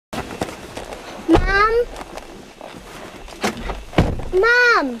Mom?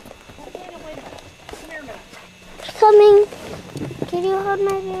 Mom! Coming. Can you hold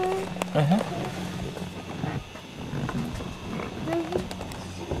my baby? Uh-huh.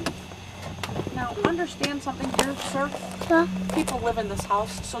 Now, understand something here, sir? What? People live in this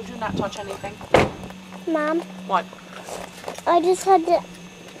house, so do not touch anything. Mom, What? I just had to...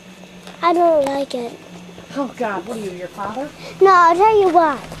 I don't like it. Oh, God, what are you, your father? No, I'll tell you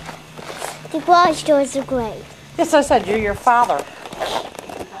why. The garage doors are great. Yes, I said you're your father.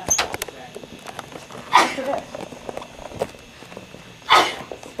 After this.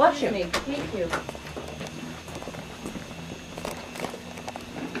 Bless you. Thank you.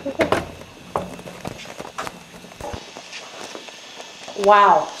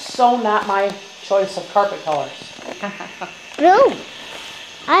 Wow, so not my choice of carpet colors. Blue.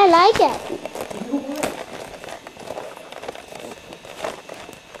 I like it.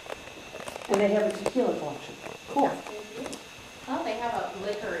 And they have a tequila collection. Cool. Well, they have a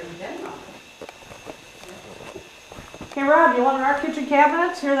liquor in general. Hey, Rob, you want our kitchen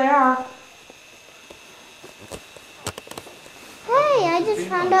cabinets? Here they are. Hey, I just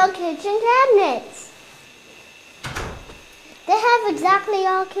found out kitchen cabinets. They have exactly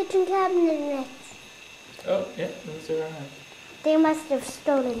all kitchen cabinets. Oh, yeah, those are alright. They must have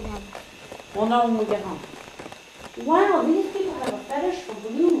stolen them. We'll know when we get home. Wow, these people have a fetish for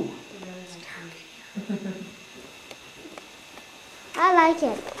blue. I like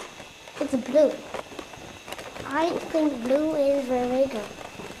it. It's blue. I think blue is very good.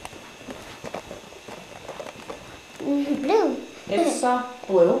 Blue. It's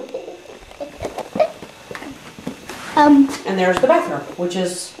blue. Um. And there's the bathroom, which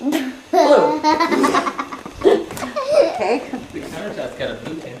is blue. Okay. The countertop's got a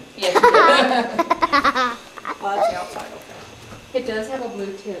blue tint. Yes, Well, that's the outside, okay. it does have a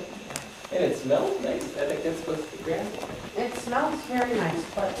blue tip. And it smells nice. I think that's supposed to be grand. It smells very nice,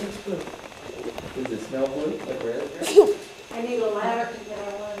 but it's blue. Does it smell blue? Like raspberry? I need a ladder to get on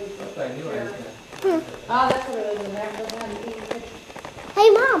one of these. That's what I knew I was gonna. Oh, that's what it is. The back of the Hey,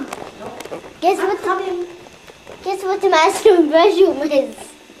 Mom. Guess what the master bedroom is?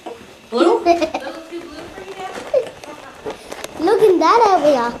 Blue? A little too blue for you, Dad? Look in that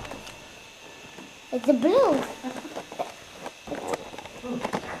area. It's a blue.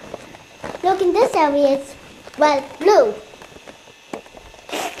 Look in this area. It's well blue.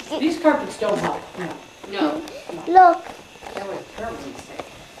 These carpets don't help. No. No. Look. That was terribly sick.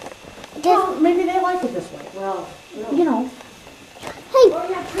 Well, maybe they like it this way. Well, you know. Hey, Oh,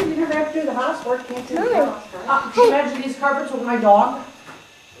 yeah, true. You never have to do the housework. Can't do the No. house. Can you imagine these carpets with my dog?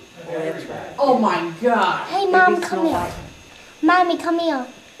 Oh, my God. Hey, It Mom, beats come no here. life. Mommy, come here.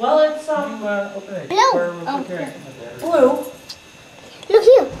 Well, it's You open it. Blue. We're Oh, preparing. blue. Look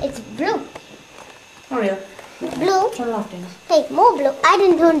here. It's blue. Oh, yeah. Blue. Turn it off, Dana. Hey, more blue. I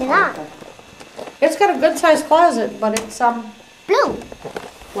didn't turn it on. It's got a good sized closet, but it's Blue.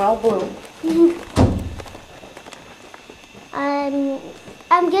 well blue.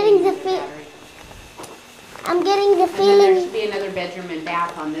 I'm getting the feel. I'm getting the And then there feeling. should be another bedroom and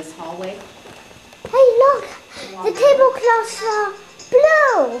bath on this hallway. Hey, look. The tablecloths are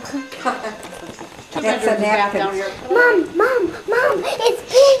blue. Two bedrooms and bath down here. Mom, it's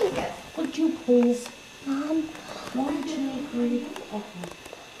pink. Would you please? Mom, 1, 2, 3. Okay.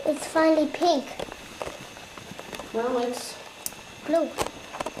 it's finally pink. Well, it's Blue.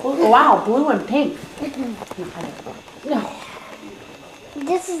 blue. Wow, blue and pink. No.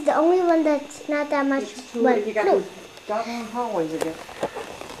 This is the only one that's not that much well, If you got blue. those doggone hallways again.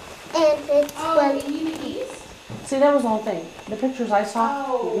 And it's Oh, well, in Unit East? See, that was the whole thing. The pictures I saw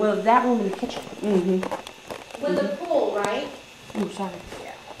Oh. were that room and the kitchen. With the pool, right? Oh, sorry.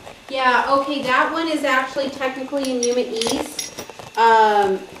 Yeah, okay, that one is actually technically in Unit East.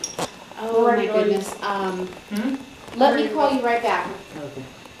 Oh my goodness. Let me call you right back. Okay.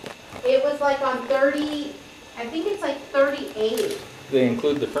 It was like on 30, I think it's like 38. They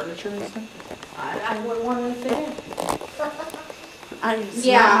include the furniture and stuff? I wouldn't want to say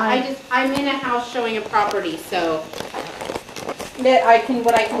I'm in a house showing a property, so that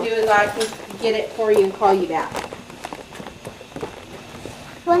what I can do is I can get it for you and call you back.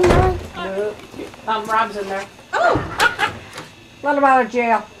 one more. Rob's in there. Oh, Let him out of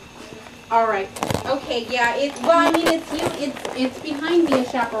jail. all right. Okay, yeah, it's behind Via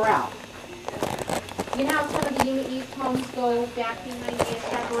Chaparral. You know how some of the Unit East homes go back behind Via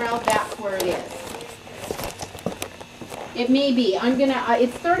Chaparral? That's where it is. It may be. I'm gonna,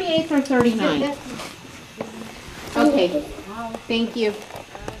 it's 38 or 39. Okay, thank you.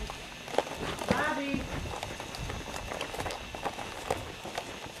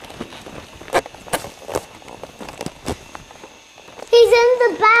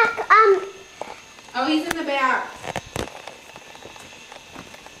 in the back. Oh, he's in the back.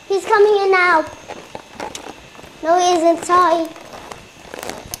 He's coming in now. No, he isn't. Sorry.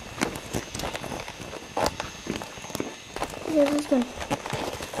 This one.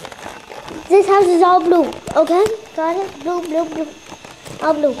 This house is all blue. Okay? Got it? Blue, blue, blue.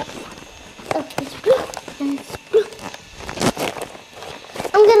 All blue. Oh, it's blue. And it's blue.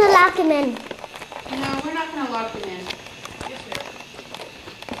 I'm gonna lock him in. No, we're not gonna lock him in.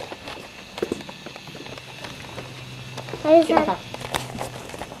 I just had,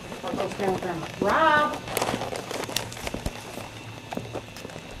 Rob.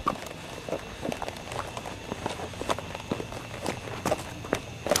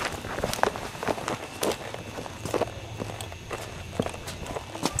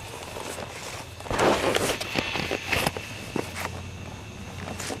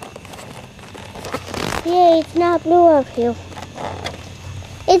 yeah, it's not blue out here.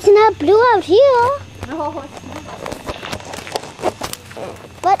 It's not blue out here. No, it's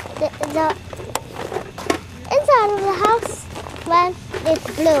But the inside of the house, well, it's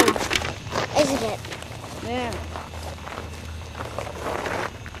blue, isn't it? Yeah.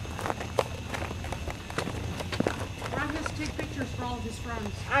 Rob has to take pictures for all of his friends.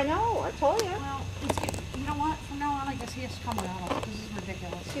 I know, I told you. Well, you know what? From now on, I guess he has to come without it. This is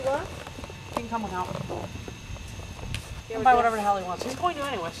ridiculous. See what? He can come without it. He can buy whatever the hell he wants. He's going to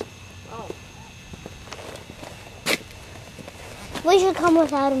anyways. Oh. We should come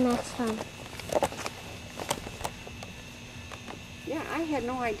without him next time. Yeah, I had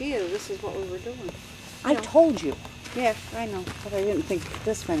no idea this is what we were doing. I told you. Yeah, I know, but I didn't think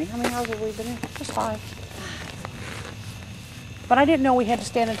this many. How many houses have we been in? Just 5. But I didn't know we had to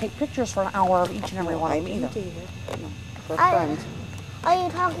stand and take pictures for an hour of each and every one of them either. No, for I- friends. Are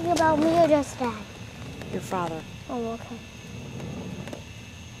you talking about me or just Dad? Your father. Oh, okay.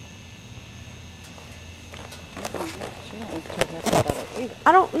 She don't take that out of it either.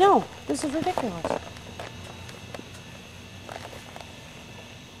 I don't know. This is ridiculous.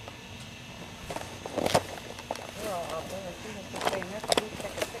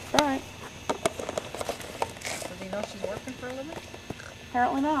 All right. Does he know she's working for a living?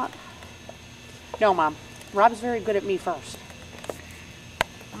 Apparently not. No, Mom. Rob's very good at me first.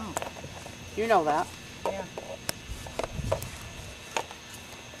 Oh, You know that. yeah.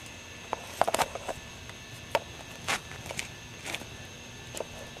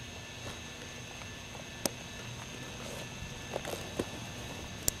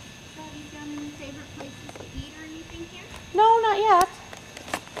 So have you done any favorite places to eat or anything here? No, not yet.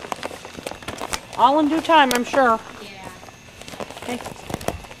 All in due time, I'm sure. Yeah. Okay.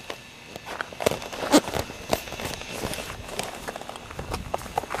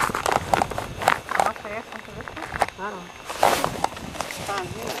 I don't know.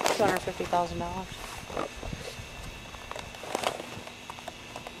 $250,000.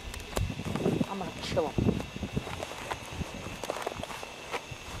 I'm gonna chill him.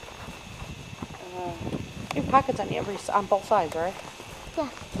 You have pockets on both sides, right? Yeah.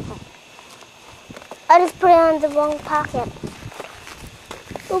 I just put it on the wrong pocket.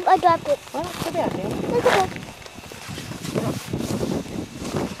 Oop, I dropped it. Well, not too bad, Dan. It's okay.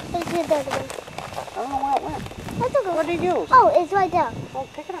 Let's get the other one. I don't know where it went. That's okay. What did you use? Oh, it's right there. Well,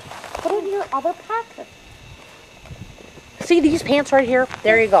 pick it up. Put it in your other pocket. See these pants right here?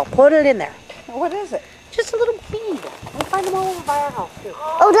 There you go. Put it in there. What is it? Just a little bead. We find them all over by our house, too.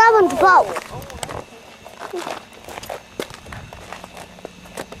 Oh, that one's both.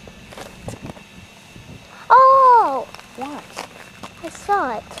 Oh, What? I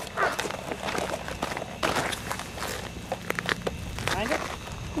saw it. Find it?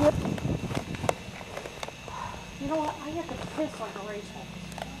 Yep. You know what? I have to piss like a racehorse.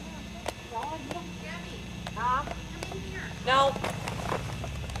 No.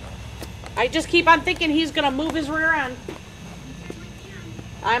 I just keep on thinking he's going to move his rear end.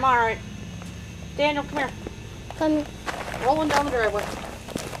 I'm all right. Daniel, come here. Come. Rolling down the driveway.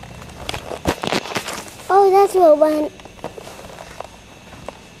 Oh, that's where it went.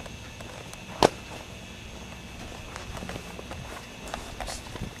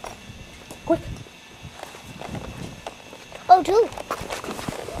 Quick. Oh, two.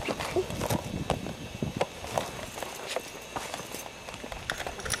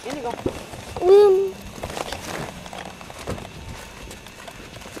 In you go.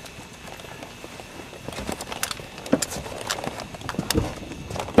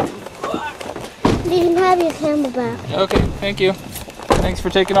 You can have your camera back. Okay, thank you. Thanks for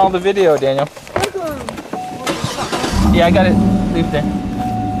taking all the video, Daniel. Welcome. Yeah, I got it. Leave it there.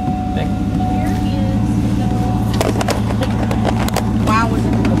 Thanks.